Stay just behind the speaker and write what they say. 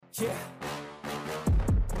Yeah.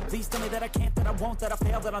 Please tell me that I can't, that I won't, that I'll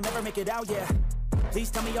fail, that I'll never make it out, yeah. Please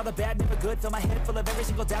tell me all the bad, never good, fill my head full of every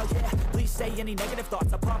single doubt, yeah. Please say any negative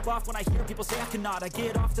thoughts, I pop off when I hear people say I cannot. I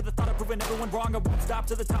get off to the thought of proving everyone wrong, I won't stop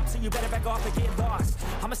to the top, so you better back off and get lost.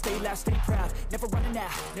 I'ma stay loud, stay proud, never running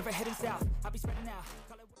out, never heading south, I'll be spreading out.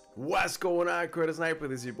 What's going on, Credit Sniper?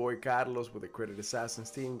 This is your boy Carlos with the Credit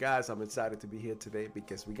Assassins team. Guys, I'm excited to be here today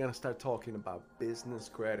because we're gonna start talking about business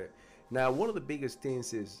credit. Now, one of the biggest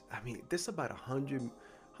things is, there's about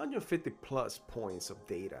 150 plus points of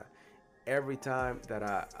data every time that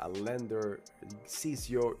a lender sees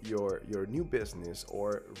your new business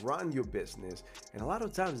or run your business, and a lot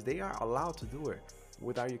of times they are allowed to do it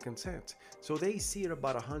without your consent. So they see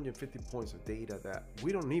about 150 points of data that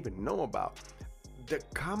we don't even know about. The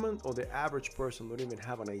common or the average person don't even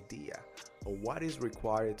have an idea of what is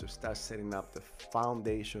required to start setting up the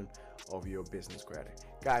foundation of your business credit.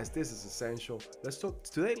 Guys, this is essential. Let's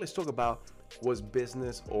talk about what's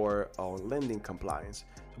business or lending compliance.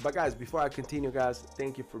 But guys, before I continue, guys,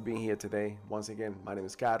 thank you for being here today. Once again, my name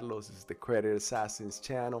is Carlos. This is the Credit Assassins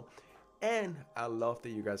channel, and I love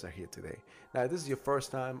that you guys are here today. Now, if this is your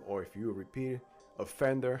first time, or if you're a repeat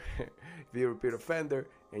offender,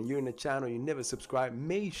 and you're in the channel, you never subscribe,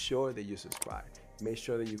 make sure that you subscribe. Make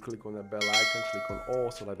sure that you click on the bell icon, click on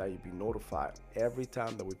all, so that you'll be notified every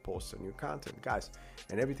time that we post a new content, guys.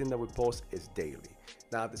 And everything that we post is daily.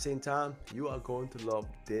 Now, at the same time, you are going to love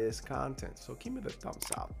this content, so give me the thumbs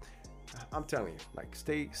up. I'm telling you, like,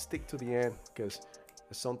 stick to the end, because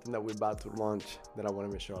it's something that we're about to launch that I want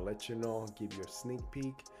to make sure I let you know, give you a sneak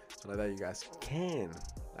peek, so that you guys can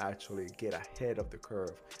actually get ahead of the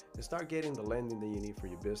curve and start getting the lending that you need for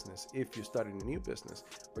your business if you're starting a new business.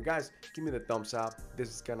 But guys, give me the thumbs up. This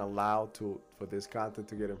is gonna allow for this content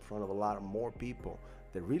to get in front of a lot of more people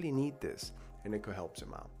that really need this, and it could help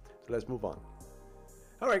them out. So let's move on.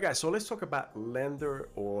 All right, guys, so let's talk about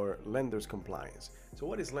lender's compliance. So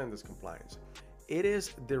what is lender's compliance? It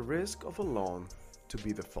is the risk of a loan to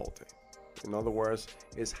be defaulted. In other words,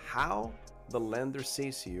 it's how the lender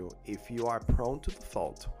sees you if you are prone to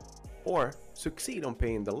default or succeed on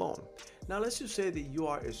paying the loan. Now, let's just say that you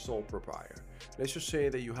are a sole proprietor. Let's just say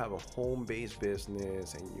that you have a home-based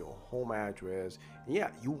business and your home address. And yeah,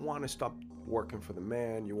 you want to stop working for the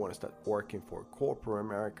man. You want to start working for corporate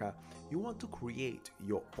America. You want to create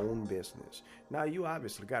your own business. Now, you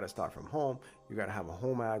obviously got to start from home. You got to have a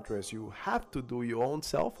home address. You have to do your own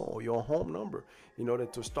cell phone or your home number in order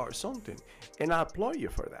to start something. And I applaud you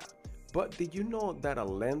for that. But did you know that a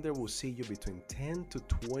lender will see you between 10 to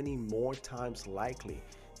 20 more times likely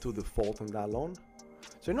to default on that loan?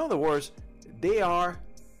 So in other words, they are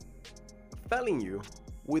failing you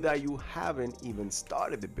without you having even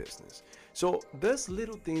started the business. So there's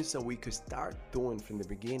little things that we could start doing from the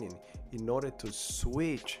beginning in order to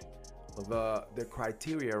switch the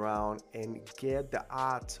criteria around and get the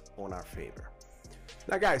odds on our favor.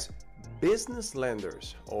 Now guys, business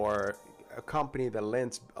lenders or a company that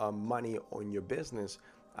lends money on your business,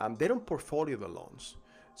 they don't portfolio the loans.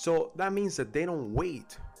 So that means that they don't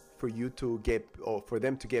wait for you to get, or for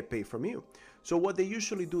them to get paid from you. So what they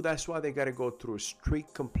usually do, that's why they got to go through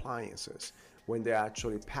strict compliances when they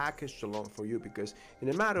actually package the loan for you, because in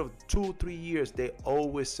a matter of 2-3 years, they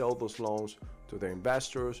always sell those loans to their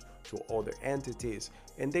investors, to other entities,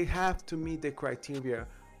 and they have to meet the criteria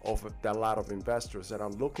of a lot of investors that are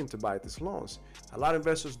looking to buy these loans. A lot of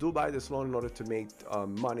investors do buy this loan in order to make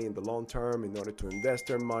money in the long term, in order to invest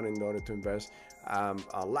their money, in order to invest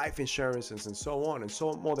life insurances and so on, and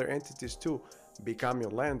some other entities too become your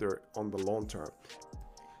lender on the long term.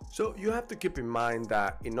 So you have to keep in mind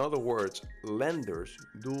that, in other words, lenders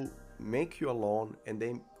do make you a loan, and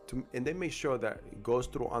they make sure that it goes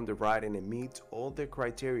through underwriting and meets all the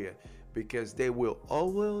criteria, because they will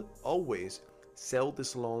always sell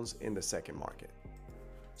these loans in the second market.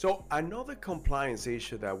 So another compliance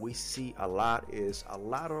issue that we see a lot is a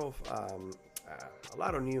lot of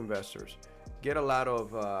new investors get a lot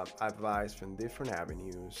of advice from different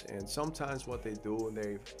avenues, and sometimes what they do,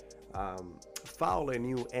 they file a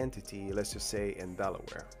new entity, let's just say in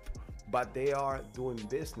Delaware, but they are doing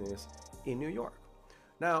business in New York.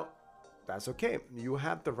 Now, that's okay. You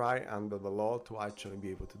have the right under the law to actually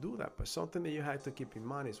be able to do that. But something that you have to keep in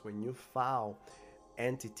mind is when you file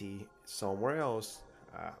entity somewhere else,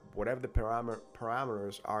 whatever the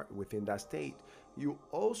parameters are within that state, you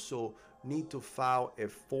also need to file a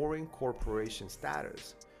foreign corporation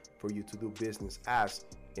status for you to do business as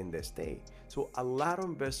in the state. So a lot of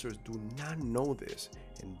investors do not know this,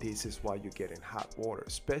 and this is why you get in hot water,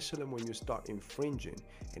 especially when you start infringing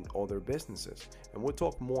in other businesses. And we'll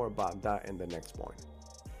talk more about that in the next point.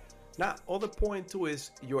 Now, other point too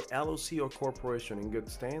is your LLC or corporation in good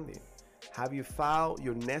standing. Have you filed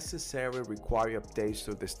your necessary required updates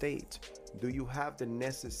to the state? Do you have the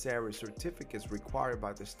necessary certificates required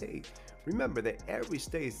by the state? Remember that every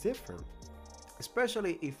state is different.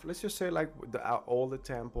 Especially if, let's just say like all the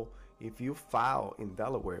Temple, if you file in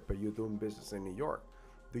Delaware, but you're doing business in New York,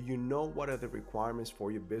 do you know what are the requirements for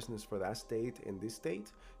your business for that state and this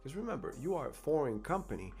state? Because remember, you are a foreign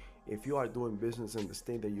company if you are doing business in the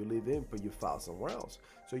state that you live in, but you file somewhere else.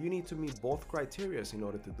 So you need to meet both criteria in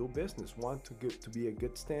order to do business. One, to be a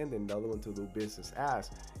good stand, and the other one to do business as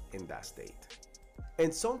in that state.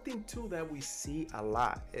 And something too that we see a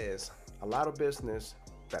lot is a lot of business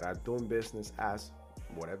that are doing business as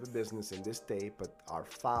whatever business in this state, but are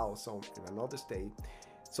filed in another state.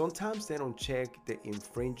 Sometimes they don't check the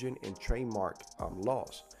infringing and trademark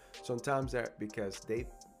laws. Sometimes that because they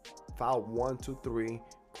filed 1, 2, 3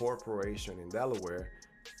 corporation in Delaware,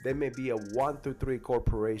 there may be a 1 through 3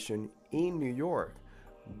 corporation in New York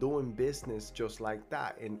doing business just like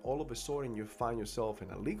that, and all of a sudden you find yourself in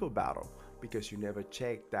a legal battle because you never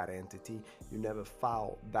checked that entity, you never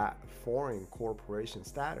filed that foreign corporation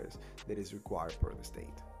status that is required per the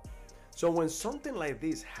state. So when something like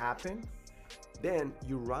this happens, then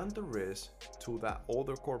you run the risk to that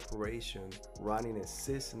other corporation running a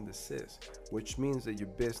cease and desist, which means that your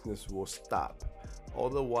business will stop.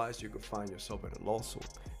 Otherwise, you could find yourself in a lawsuit.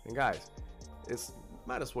 And guys, it's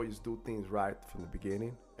might as well just do things right from the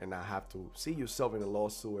beginning and not have to see yourself in a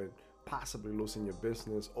lawsuit and possibly losing your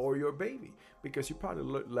business or your baby, because you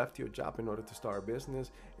probably left your job in order to start a business,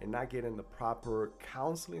 and not getting the proper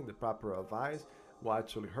counseling, the proper advice will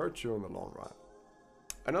actually hurt you in the long run.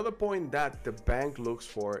 Another point that the bank looks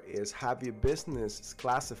for is have your business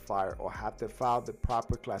classified or have they filed the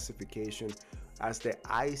proper classification as the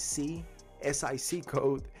SIC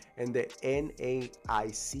code and the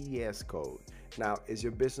NAICS code. Now, is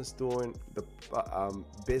your business doing the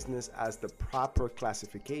business as the proper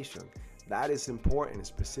classification? That is important,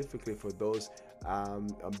 specifically for those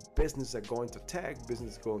businesses that go into tech,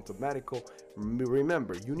 business go into medical.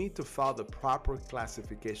 Remember, you need to file the proper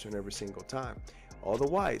classification every single time.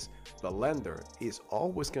 Otherwise, the lender is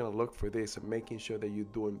always going to look for this and making sure that you're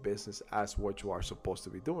doing business as what you are supposed to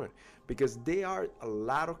be doing, because there are a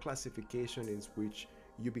lot of classifications in which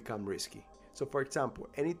you become risky. So for example,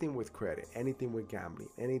 anything with credit, anything with gambling,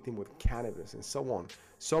 anything with cannabis and so on,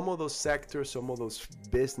 some of those sectors, some of those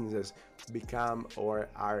businesses become or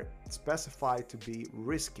are specified to be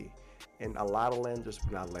risky, and a lot of lenders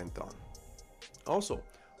will not lend on. Also,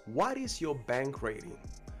 what is your bank rating?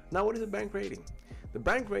 Now, what is a bank rating? The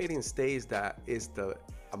bank rating states that is the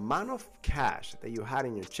amount of cash that you had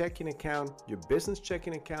in your checking account, your business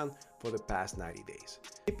checking account for the past 90 days.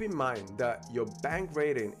 Keep in mind that your bank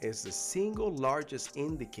rating is the single largest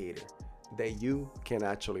indicator that you can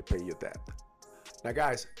actually pay your debt. Now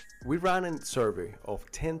guys, we ran a survey of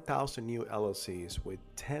 10,000 new LLCs with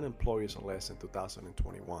 10 employees or less in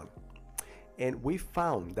 2021. And we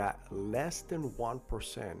found that less than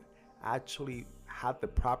 1% actually had the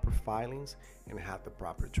proper filings and had the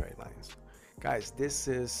proper trade lines. Guys, this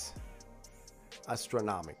is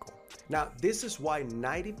astronomical. Now, this is why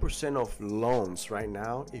 90% of loans right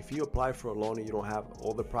now, if you apply for a loan and you don't have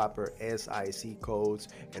all the proper SIC codes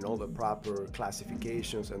and all the proper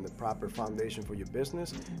classifications and the proper foundation for your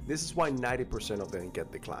business, this is why 90% of them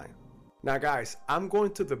get declined. Now guys, I'm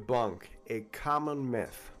going to debunk a common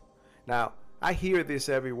myth. Now, I hear this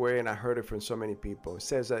everywhere and I heard it from so many people. It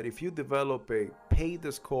says that if you develop a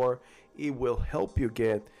pay-the score, it will help you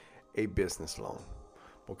get a business loan.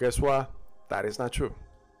 But guess what? That is not true.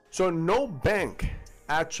 So no bank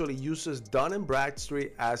actually uses Dun &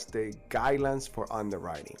 Bradstreet as the guidelines for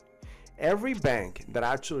underwriting. Every bank that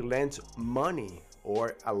actually lends money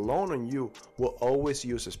or a loan on you will always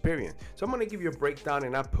use Experian. So I'm going to give you a breakdown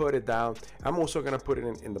and I put it down. I'm also going to put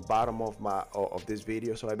it in the bottom of this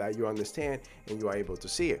video so that you understand and you are able to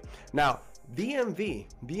see it. Now,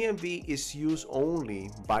 DMV is used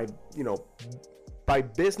only by, by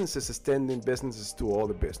businesses extending businesses to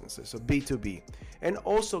other businesses, so B2B, and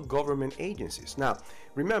also government agencies. Now,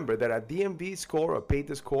 remember that a DMV score or pay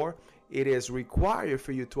the score, it is required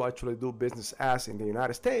for you to actually do business as in the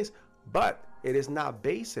United States, but it is not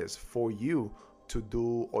basis for you to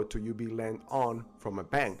do or to you be lent on from a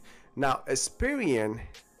bank. Now, Experian,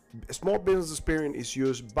 small business Experian is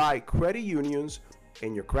used by credit unions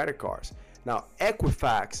and your credit cards. Now,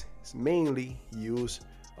 Equifax is mainly used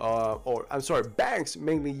banks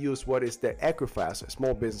mainly use what is the Equifax,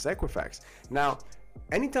 small business Equifax. Now,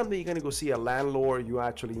 anytime that you're gonna go see a landlord, you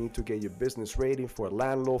actually need to get your business rating for a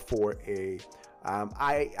landlord, for a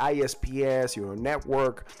ISPs, your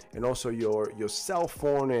network, and also your cell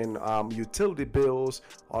phone and utility bills,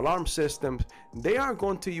 alarm systems. They are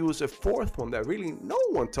going to use a fourth one that really no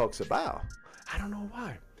one talks about. I don't know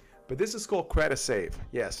why, but this is called CreditSafe.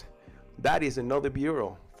 Yes, that is another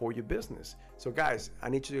bureau for your business. So guys, I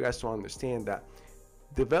need you guys to understand that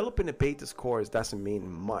developing a beta score doesn't mean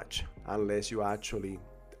much unless you actually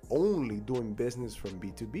only doing business from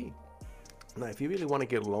B2B. Now, if you really want to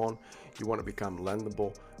get a loan, you want to become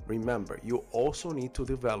lendable, remember, you also need to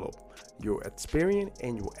develop your Experian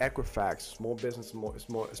and your Equifax, small business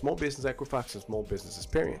Equifax and small business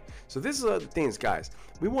Experian. So these are the things, guys.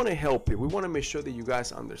 We want to help you. We want to make sure that you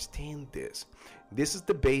guys understand this. This is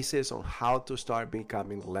the basis on how to start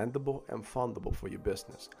becoming lendable and fundable for your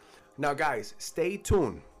business. Now, guys, stay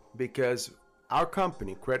tuned because our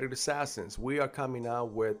company, Credit Assassins, we are coming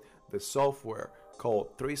out with the software called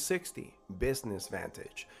 360 Business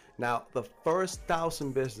Vantage. Now, the first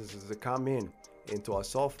 1,000 businesses that come into our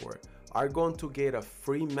software are going to get a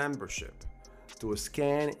free membership to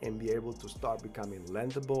scan and be able to start becoming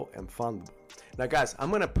lendable and fundable. Now, guys, I'm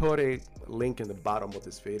going to put a link in the bottom of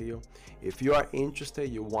this video. If you are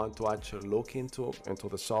interested, you want to actually look into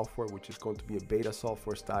the software, which is going to be a beta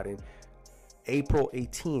software starting April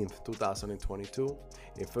 18th, 2022.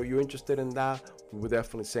 If you're interested in that, we will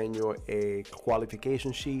definitely send you a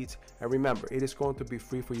qualification sheet. And remember, it is going to be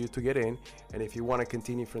free for you to get in. And if you want to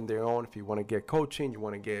continue from there on, if you want to get coaching, you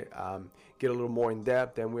want to get a little more in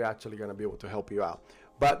depth, then we're actually going to be able to help you out.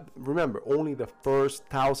 But remember, only the first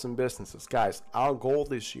 1,000 businesses. Guys, our goal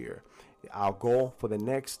this year, our goal for the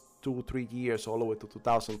next 2-3 years, all the way to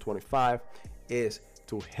 2025, is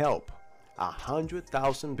to help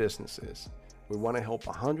 100,000 businesses. We want to help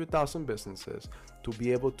 100,000 businesses to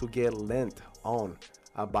be able to get lent on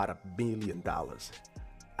about $1 billion.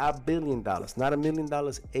 $1 billion, not $1 million,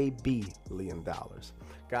 $1 billion.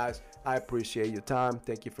 Guys, I appreciate your time.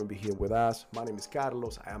 Thank you for being here with us. My name is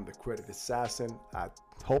Carlos. I am the Credit Assassin. I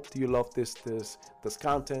hope you love this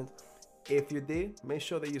content. If you did, make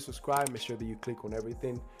sure that you subscribe. Make sure that you click on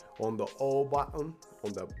everything on the all button,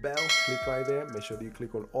 on the bell, click right there. Make sure that you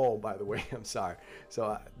click on all, by the way. I'm sorry.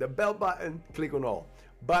 So the bell button, click on all.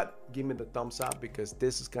 But give me the thumbs up because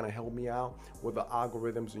this is going to help me out with the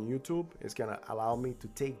algorithms on YouTube. It's going to allow me to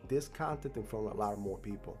take this content in front of a lot more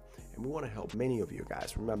people. And we want to help many of you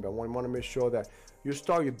guys. Remember, I want to make sure that you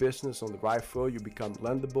start your business on the right foot. You become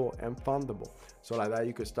lendable and fundable. So like that,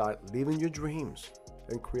 you can start living your dreams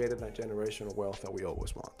and creating that generational wealth that we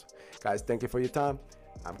always want. Guys, thank you for your time.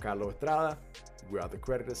 I'm Carlos Estrada. We are the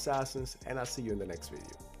Credit Assassins, and I'll see you in the next video.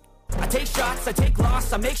 I take shots, I take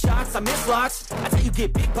loss, I make shots, I miss lots. I tell you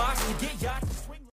get big box, you get yachts.